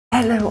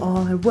Hello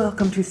all and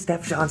welcome to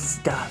Stefsjons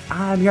Stuff.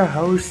 I'm your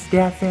host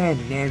Steffen,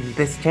 and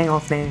this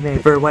channel's name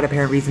is, for what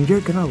apparent reason, you're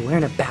gonna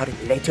learn about it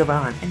later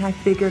on. And I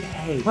figured,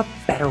 hey, what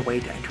better way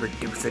to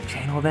introduce a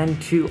channel than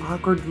to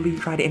awkwardly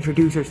try to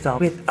introduce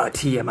yourself with a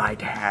TMI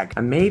tag.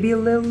 I may be a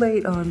little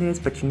late on this,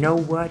 but you know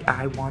what?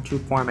 I want to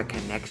form a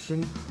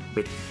connection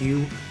with you,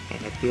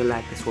 and I feel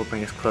like this will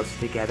bring us closer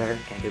together,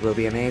 and it will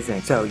be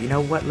amazing. So, you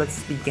know what?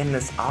 Let's begin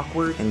this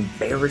awkward,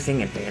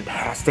 embarrassing, and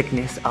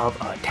fantasticness of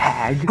a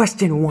tag.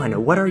 Question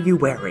 1, what are you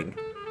wearing?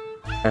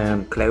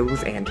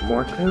 Clothes and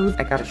more clothes.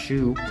 I got a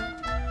shoe,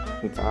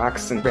 and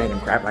socks, and random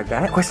crap like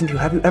that. Question 2,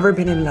 have you ever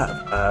been in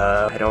love?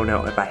 I don't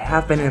know. If I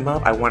have been in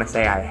love, I want to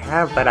say I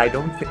have, but I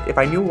don't think, if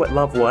I knew what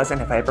love was,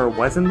 and if I ever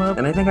was in love,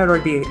 then I think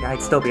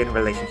I'd still be in a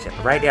relationship.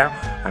 But right now,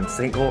 I'm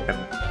single, and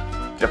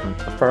I'm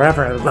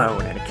forever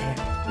alone, and I can't.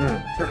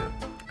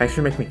 That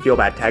should make me feel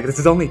bad, tag. This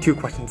is only 2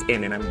 questions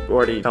in, and I'm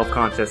already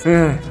self-conscious.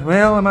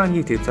 Well, I'm on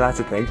YouTube, so that's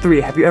the thing.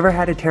 3, have you ever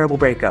had a terrible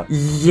breakup?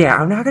 Yeah,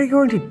 I'm not gonna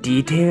go into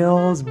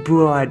details,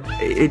 but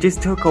it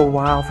just took a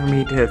while for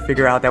me to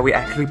figure out that we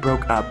actually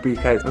broke up,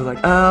 because I was like,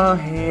 oh,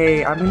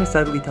 hey, I'm gonna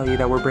suddenly tell you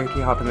that we're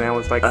breaking up, and then I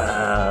was like,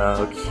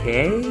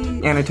 okay?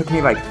 And it took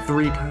me like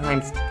 3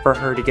 times for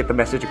her to get the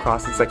message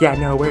across. It's like, yeah,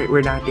 no,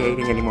 we're not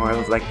dating anymore. I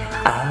was like,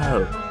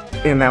 oh.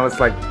 And that was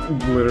like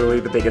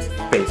literally the biggest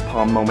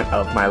facepalm moment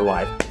of my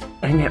life.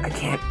 And yet I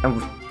can't,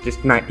 I'm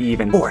just not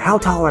even. 4, how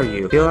tall are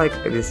you? I feel like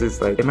this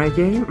is like, am I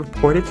getting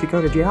reported to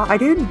go to jail? I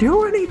didn't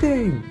do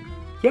anything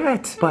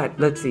yet. But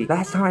let's see,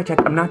 last time I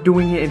checked, I'm not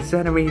doing it in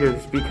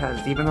centimeters,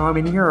 because even though I'm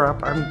in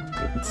Europe,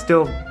 I'm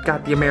still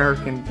got the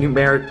American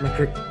numeric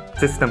metric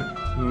system.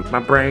 My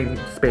brain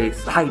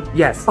space. Height,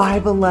 yes,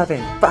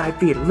 5'11", 5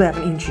 feet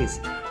 11 inches.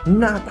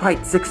 Not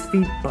quite 6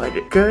 feet, but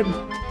good.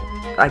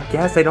 I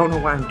guess. I don't know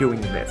why I'm doing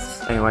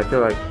this. Anyway, I feel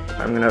like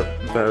I'm gonna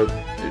vote.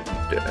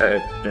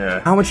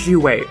 How much do you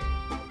weigh?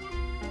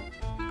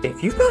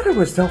 If you thought I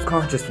was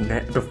self-conscious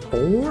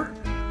before,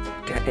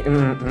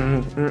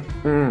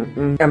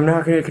 I'm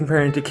not gonna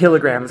compare it to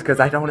kilograms, because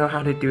I don't know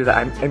how to do that.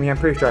 I mean, I'm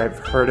pretty sure I've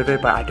heard of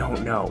it, but I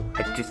don't know.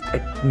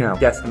 No.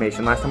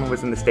 Guesstimation. Last time I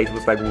was in the States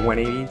was like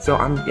 180. So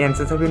and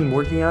since I've been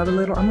working out a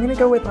little, I'm gonna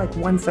go with like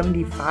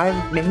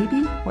 175,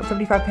 maybe?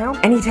 175 pounds?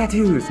 Any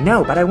tattoos?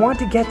 No, but I want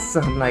to get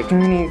some like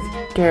Chinese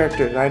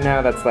characters. I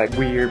know that's like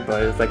weird,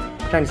 but it's like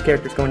Chinese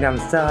characters going down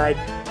the side.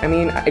 I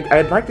mean,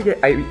 I'd like to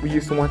get, we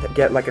used to want to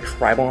get like a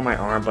tribal on my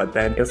arm, but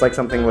then it was like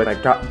something with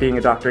like being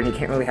a doctor and you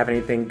can't really have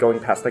anything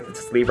going past like the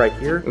sleeve right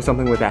here. It was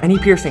something with that. Any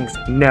piercings?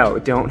 No,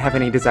 don't have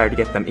any desire to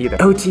get them either.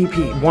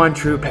 OTP, 1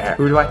 true pair.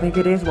 Who do I think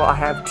it is? Well, I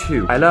have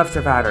 2. I love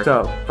Survivor.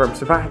 So, from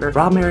Survivor,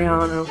 Rob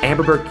Mariano,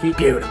 Amber Burke,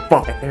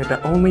 beautiful. And they're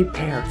the only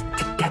pair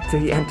to get to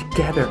the end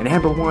together. And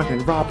Amber won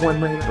and Rob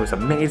won later. It was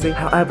amazing.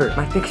 However,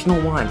 my fictional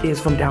one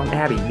is from Downton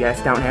Abbey.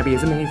 Yes, Downton Abbey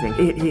is amazing.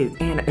 It is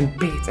Anna and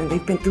Bates, and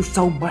they've been through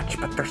so much,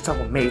 but they're so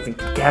amazing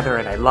together,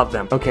 and I love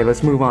them. Okay,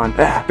 let's move on.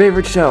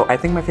 Favorite show. I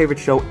think my favorite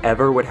show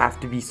ever would have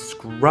to be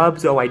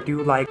Scrubs, though I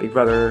do like Big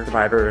Brother,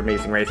 Survivor,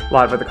 Amazing Race, a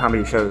lot of other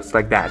comedy shows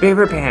like that.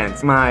 Favorite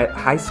bands. My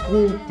high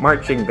school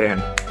marching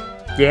band.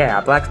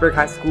 Yeah, Blacksburg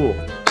High School.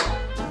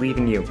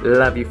 Leaving you.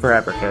 Love you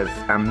forever, because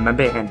I'm a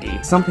bandy.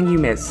 Something you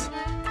miss.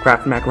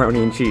 Kraft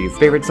macaroni and cheese.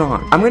 Favorite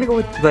song. I'm gonna go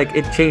with, like,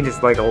 it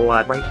changes like a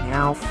lot. Right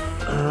now,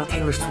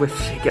 Taylor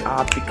Swift, Shake It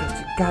Off, because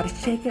you gotta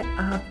shake it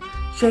up.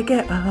 Shake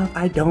it up,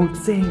 I don't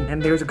sing,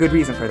 and there's a good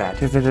reason for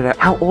that.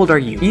 How old are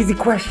you? Easy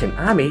question,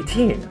 I'm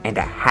 18 and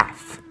a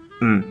half.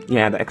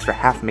 Yeah, the extra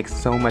half makes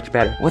so much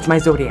better. What's my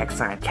zodiac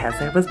sign? Cause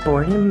I was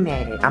born in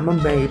May. I'm a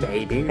May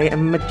baby. I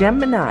am a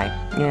Gemini,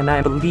 and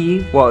I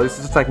believe, well, this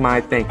is just like my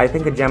thing. I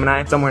think a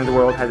Gemini somewhere in the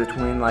world has a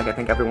twin, like I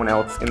think everyone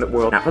else in the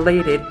world. Not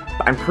related,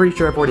 but I'm pretty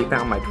sure I've already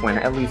found my twin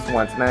at least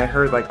once. And then I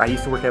heard, like, I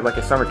used to work at like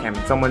a summer camp,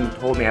 and someone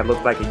told me I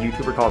looked like a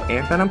YouTuber called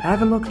Anthem. I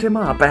haven't looked him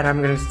up, but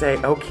I'm gonna say,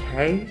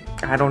 okay.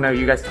 I don't know,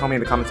 you guys tell me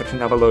in the comment section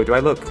down below. Do I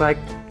look like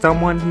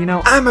someone, you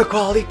know? I'm a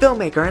quality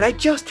filmmaker, and I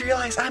just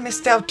realized I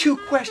missed out 2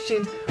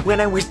 questions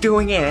when I was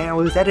doing it, and I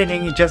was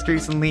editing it just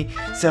recently.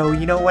 So,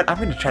 you know what? I'm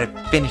gonna try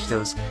to finish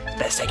those as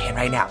best I can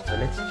right now. So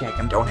let's check.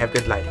 I don't have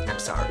good lighting, I'm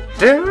sorry.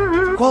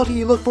 Quality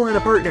you look for in a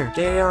partner.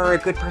 They are a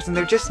good person.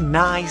 They're just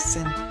nice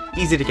and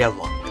easy to get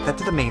along with.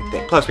 That's the main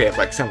thing. Plus, we have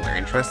like similar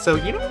interests, so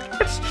you know,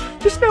 that's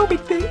just no big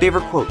thing.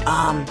 Favorite quote.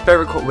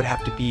 Favorite quote would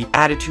have to be,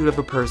 attitude of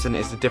a person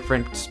is the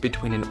difference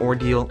between an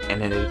ordeal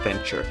and an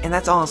adventure. And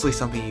that's honestly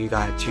something you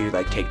got to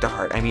like take to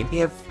heart. I mean,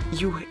 if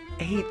you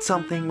hate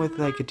something with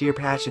like a dear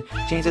passion,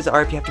 chances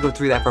are if you have to go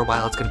through that for a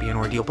while, it's gonna be an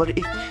ordeal. But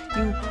if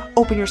you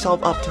open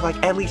yourself up to like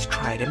at least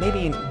try it and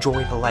maybe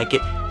enjoy to like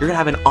it, you're gonna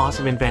have an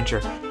awesome adventure.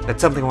 That's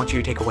something I want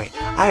you to take away.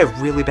 I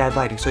have really bad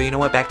lighting, so you know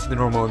what? Back to the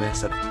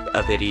normalness of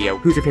a video.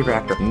 Who's your favorite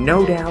actor?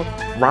 No doubt,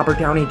 Robert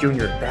Downey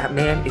Jr. That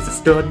man is a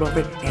stud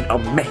movie and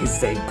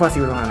amazing. Plus,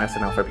 he was on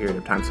SNL for a period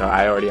of time, so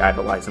I already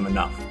idolize him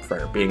enough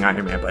for being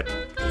Iron Man, but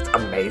he's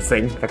amazing.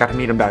 amazing. If I got to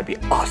meet him, that would be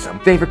awesome.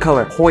 Favorite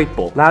color,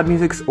 purple. Loud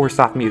music or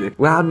soft music?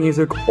 Loud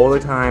music all the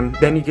time.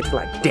 Then you get to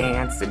like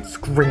dance and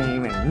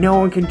scream, and no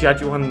one can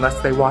judge you unless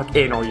they walk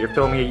in or you're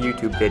filming a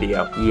YouTube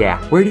video.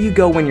 Yeah. Where do you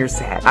go when you're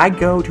sad? I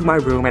go to my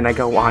room and I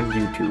go on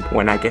YouTube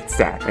when I get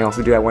sad. I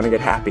also do that when I get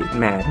happy,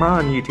 mad. I'm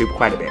on YouTube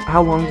quite a bit.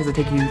 How long does it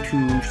take you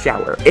to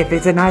shower? If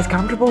it's a nice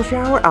comfortable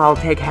shower, I'll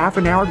take half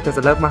an hour because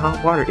I love my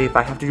hot water. If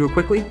I have to do it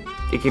quickly,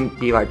 it can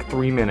be like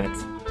 3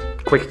 minutes.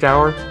 Quick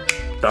shower,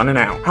 done and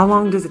out. How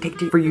long does it take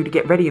for you to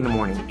get ready in the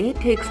morning? It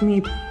takes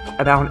me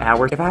about an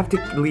hour. If I have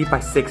to leave by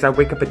 6, I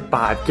wake up at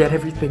 5, get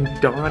everything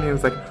done, and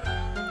it's like,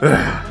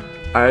 ugh.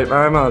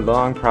 I'm a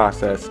long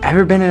process.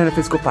 Ever been in a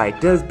physical fight?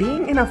 Does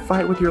being in a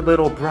fight with your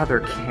little brother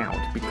count?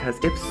 Because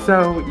if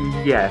so,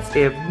 yes.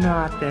 If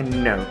not,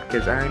 then no,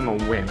 because I'm a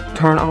wimp.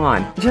 Turn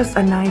on. Just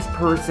a nice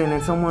person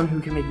and someone who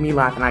can make me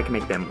laugh and I can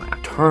make them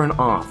laugh. Turn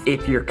off.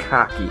 If you're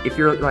cocky. If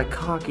you're like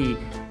cocky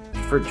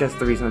for just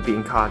the reason of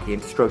being cocky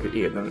and stroke your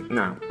ear, then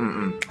no.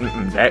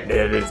 That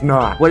is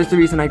not. What is the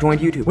reason I joined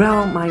YouTube?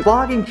 Well, my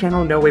vlogging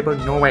channel, No Way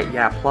But Norway,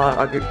 yeah,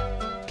 plug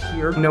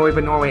here, No Way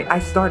But Norway, I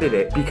started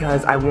it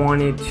because I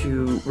wanted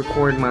to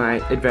record my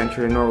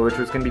adventure in Norway, which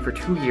was going to be for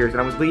 2 years,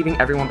 and I was leaving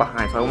everyone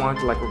behind, so I wanted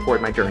to like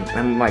record my journey.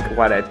 I'm like,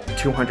 what, at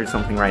 200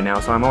 something right now,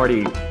 so I'm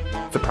already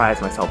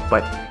surprised myself,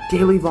 but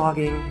daily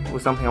vlogging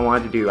was something I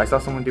wanted to do. I saw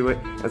someone do it,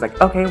 I was like,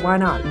 okay, why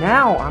not?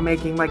 Now I'm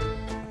making like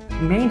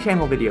main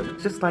channel videos.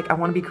 It's just like, I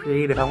want to be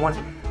creative. I want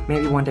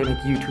maybe one day make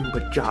YouTube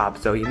a job,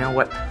 so you know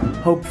what?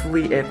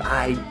 Hopefully if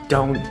I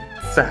don't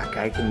suck,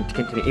 I can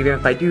continue. Even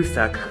if I do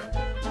suck,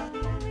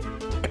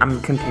 I'm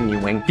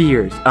continuing.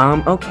 Fears.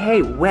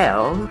 Okay,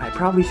 well, I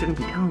probably shouldn't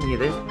be telling you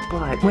this,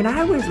 but when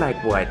I was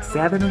like, what,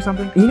 7 or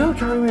something? You know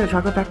Charlie and the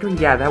Chocolate Factory?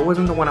 Yeah, that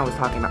wasn't the one I was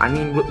talking about. I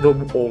mean,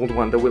 the old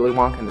one, the Willy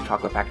Wonka and the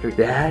Chocolate Factory.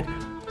 That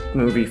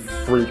movie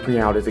freaked me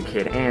out as a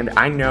kid, and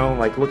I know,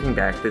 like, looking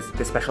back,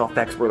 the special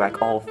effects were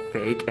like all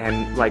fake,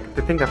 and like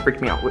the thing that freaked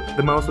me out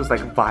the most was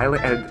like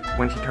Violet, and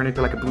when she turned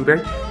into like a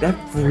blueberry, that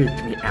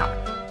freaked me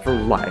out for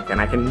life,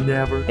 and I can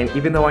never, and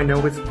even though I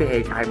know it's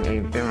fake, I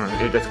mean,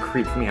 it just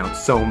creeps me out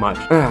so much.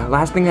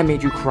 Last thing that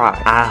made you cry?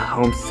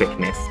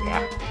 Homesickness.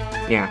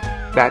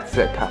 Yeah, that's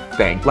a tough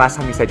thing. Last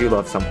time you said you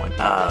love someone?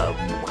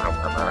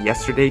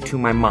 Yesterday to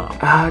my mom.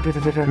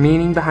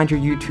 Meaning behind your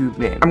YouTube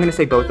name. I'm gonna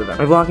say both of them.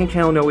 My vlogging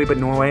channel, No Way But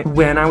Norway.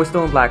 When I was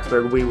still in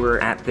Blacksburg, we were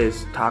at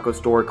this taco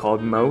store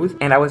called Moe's,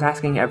 and I was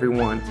asking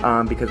everyone,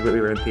 because we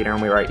were in theater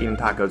and we were eating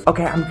tacos,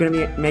 okay, I'm gonna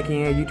be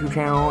making a YouTube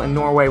channel in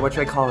Norway, what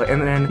should I call it?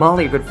 And then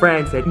Molly, a good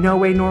friend, said, No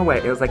Way Norway.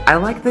 It was like, I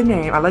like the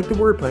name, I like the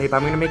wordplay, but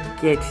I'm gonna make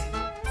it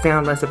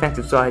sound less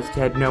offensive, so I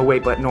said No Way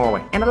But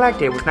Norway. And I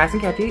liked it. It was nice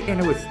and catchy,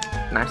 and it was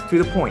nice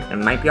to the point,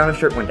 and it might be on a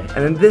shirt one day.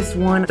 And then this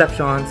one,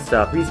 Stefsjons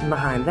stuff. Reason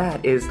behind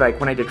that is like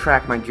when I did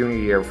track my junior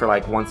year for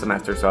like 1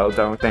 semester, so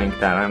don't think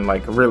that I'm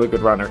like a really good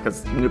runner,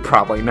 because you're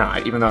probably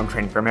not, even though I'm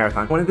training for a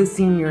marathon. One of the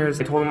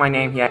seniors, I told him my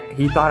name,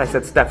 he thought I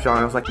said Stefsjon.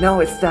 I was like, no,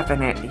 it's Steffen.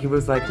 And he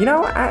was like, you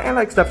know, I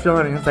like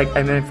Stefsjon. And it's like,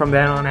 and then from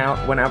then on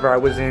out, whenever I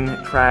was in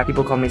track,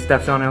 people called me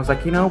Stefsjon, and I was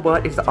like, you know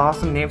what, it's an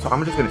awesome name, so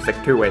I'm just gonna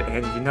stick to it.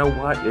 And you know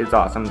what, it's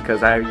awesome,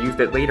 because I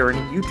used it later in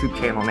a YouTube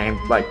channel name,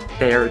 like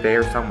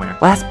there somewhere.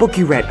 Last book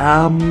you read?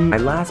 My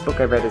last book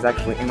I read is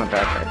actually in my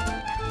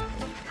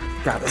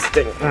backpack. Got this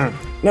thing.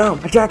 No,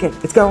 my jacket.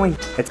 It's going.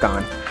 It's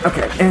gone.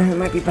 Okay, it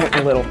might be bent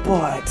a little,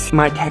 but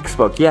my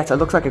textbook. Yes, it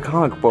looks like a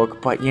comic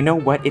book, but you know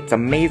what? It's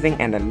amazing,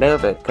 and I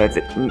love it because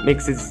it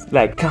mixes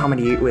like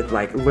comedy with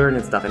like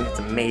learning stuff, and it's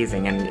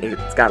amazing. And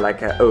it's got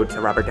like an ode to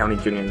Robert Downey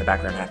Jr. in the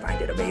background. And I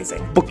find it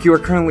amazing. Book you are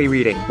currently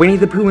reading: Winnie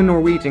the Pooh in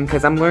Norwegian,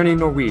 because I'm learning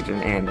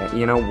Norwegian, and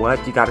you know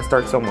what? You got to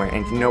start somewhere.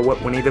 And you know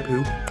what? Winnie the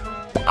Pooh.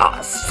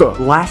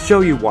 Awesome. Last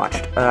show you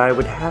watched? It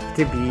would have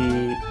to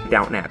be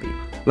Downton Abbey.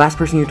 Last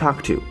person you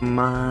talked to?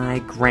 My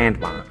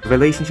grandma.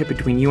 Relationship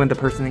between you and the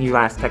person that you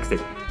last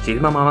texted. She's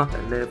my mama.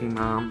 I love you,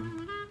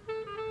 mom.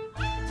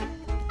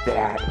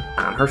 That.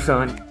 I'm her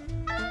son.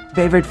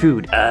 Favorite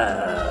food?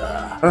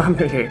 I'm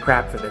gonna get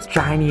crap for this.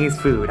 Chinese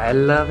food. I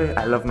love it.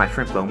 I love my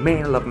shrimp lo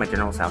mein. I love my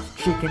General Tso's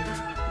chicken.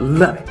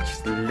 Love it.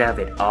 Just love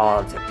it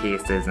all to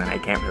pieces, and I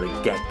can't really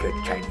get good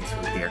Chinese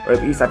food here. Or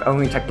at least I've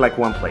only checked like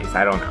one place.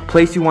 I don't know.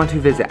 Place you want to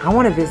visit? I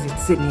want to visit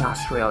Sydney,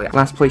 Australia.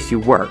 Last place you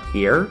work?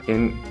 Here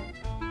in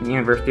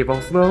University of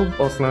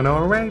Oslo,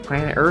 Norway,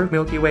 planet Earth,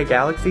 Milky Way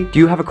galaxy. Do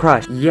you have a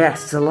crush?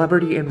 Yes,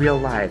 celebrity in real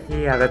life.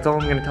 Yeah, that's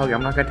all I'm gonna tell you.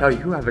 I'm not gonna tell you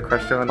who I have a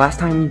crush on. Last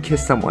time you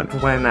kissed someone?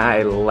 When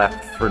I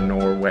left for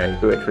Norway,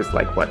 which was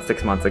like, what,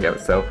 6 months ago,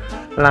 so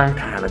a long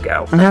time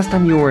ago. And last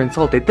time you were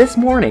insulted? This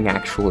morning,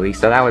 actually,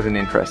 so that was an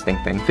interesting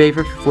thing.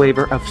 Favorite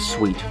flavor of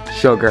sweet?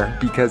 Sugar,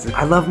 because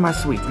I love my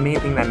sweets. The main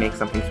thing that makes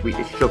something sweet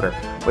is sugar,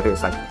 whether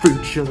it's like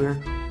fruit sugar,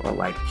 or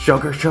like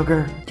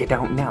sugar, you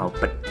don't know,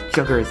 but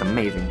sugar is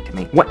amazing to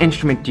me. What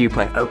instrument do you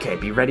play? Okay,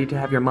 be ready to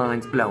have your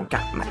minds blown.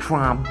 Got my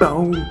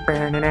trombone.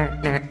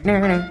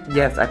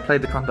 Yes, I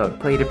played the trombone.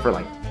 Played it for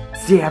like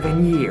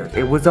 7 years.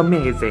 It was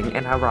amazing,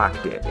 and I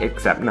rocked it,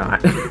 except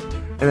not.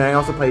 And then I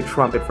also played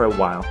trumpet for a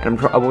while. And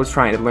I was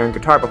trying to learn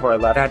guitar before I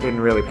left. That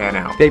didn't really pan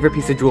out. Favorite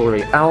piece of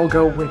jewelry? I'll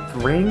go with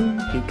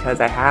ring because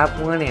I have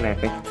one and I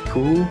think it's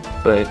cool.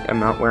 But I'm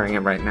not wearing it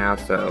right now,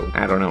 so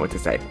I don't know what to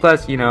say.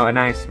 Plus, you know, a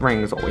nice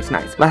ring is always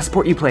nice. Last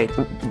sport you played?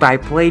 By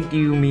played, do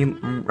you mean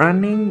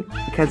running?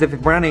 Because if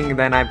it's running,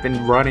 then I've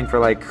been running for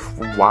like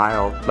a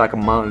while, like a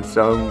month.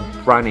 So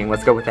running,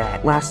 let's go with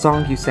that. Last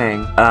song you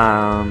sang?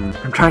 I'm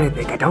trying to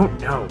think. I don't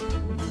know.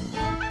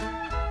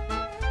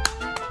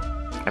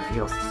 I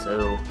feel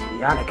so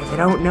idiotic because I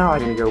don't know.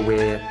 I'm gonna go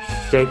with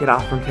Shake It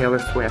Off from Taylor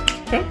Swift.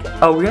 Shake it.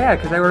 Oh yeah,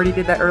 because I already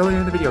did that earlier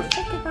in the video.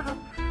 Shake it off.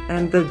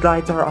 And the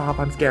lights are off.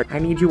 I'm scared. I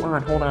need you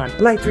on. Hold on.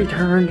 Lights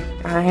returned.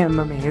 I am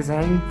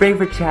amazing.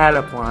 Favorite chat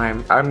up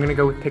line? I'm gonna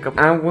go with Pickup.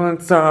 I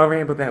once saw a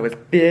rainbow that was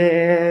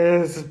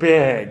this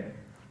big.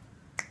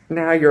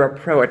 Now you're a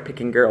pro at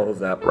picking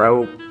girls up,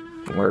 bro.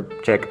 Or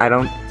chick. I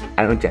don't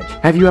judge.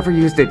 Have you ever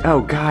used it?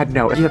 Oh god,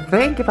 no. You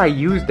think if I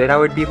used it, I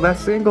would be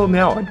less single?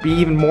 No, I'd be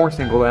even more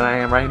single than I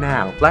am right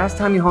now. Last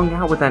time you hung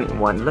out with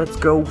anyone, let's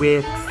go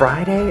with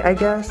Friday, I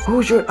guess?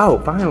 Who should? Oh,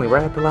 finally, we're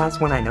at the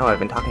last one. I know I've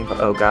been talking for,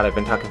 oh god, I've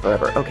been talking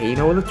forever. Okay, you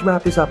know what, let's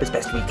wrap this up as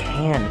best we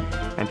can.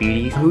 And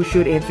beauties, who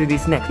should answer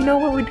this next? You know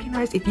what would be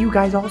nice if you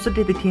guys also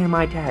did the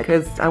TMI tag,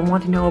 because I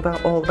want to know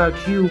all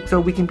about you, so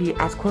we can be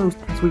as close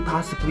as we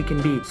possibly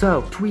can be.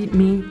 So, tweet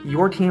me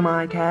your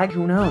TMI tag,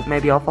 who knows,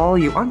 maybe I'll follow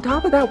you. On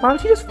top of that, why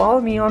don't you just follow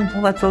me on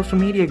all that social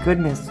media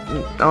goodness?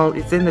 Oh,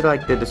 it's in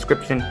the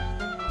description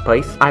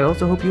place. I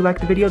also hope you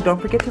liked the video. Don't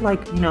forget to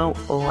like,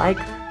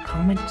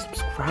 comment,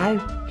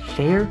 subscribe,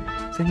 share,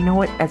 so you know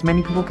what, as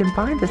many people can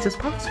find this as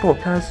possible,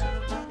 because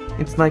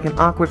it's like an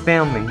awkward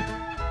family,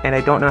 and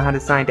I don't know how to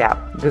sign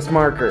out. This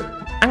marker.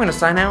 I'm gonna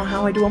sign out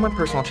how I do on my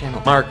personal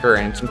channel. Marker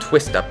and some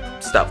twist up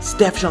stuff.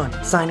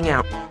 Stefsjons, signing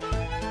out.